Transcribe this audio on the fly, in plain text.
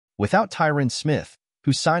Without Tyron Smith,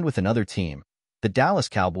 who signed with another team, the Dallas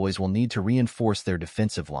Cowboys will need to reinforce their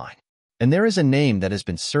defensive line. And there is a name that has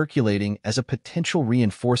been circulating as a potential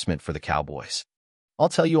reinforcement for the Cowboys. I'll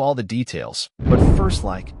tell you all the details, but first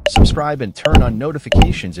subscribe and turn on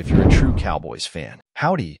notifications if you're a true Cowboys fan.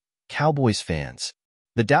 Howdy, Cowboys fans.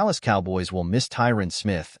 The Dallas Cowboys will miss Tyron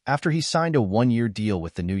Smith after he signed a one-year deal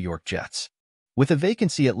with the New York Jets. With a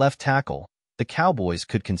vacancy at left tackle, the Cowboys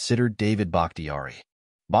could consider David Bakhtiari.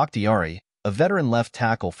 Bakhtiari, a veteran left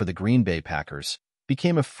tackle for the Green Bay Packers,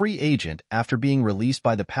 became a free agent after being released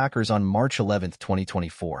by the Packers on March 11,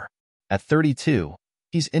 2024. At 32,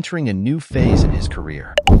 he's entering a new phase in his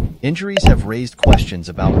career. Injuries have raised questions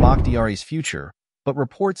about Bakhtiari's future, but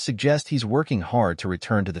reports suggest he's working hard to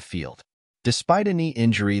return to the field. Despite a knee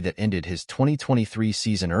injury that ended his 2023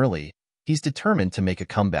 season early, he's determined to make a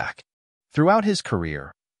comeback. Throughout his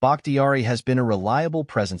career, Bakhtiari has been a reliable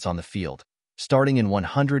presence on the field, starting in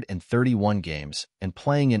 131 games and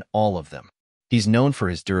playing in all of them. He's known for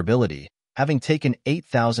his durability, having taken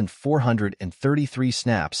 8,433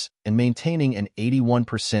 snaps and maintaining an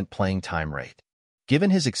 81% playing time rate.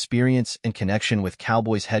 Given his experience and connection with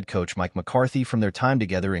Cowboys head coach Mike McCarthy from their time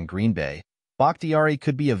together in Green Bay, Bakhtiari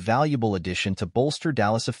could be a valuable addition to bolster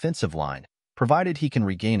Dallas' offensive line, provided he can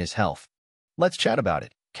regain his health. Let's chat about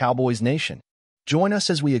it, Cowboys Nation. Join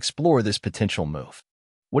us as we explore this potential move.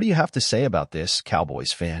 What do you have to say about this,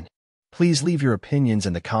 Cowboys fan? Please leave your opinions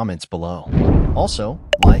in the comments below. Also,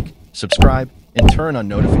 subscribe, and turn on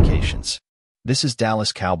notifications. This is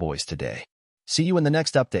Dallas Cowboys Today. See you in the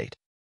next update.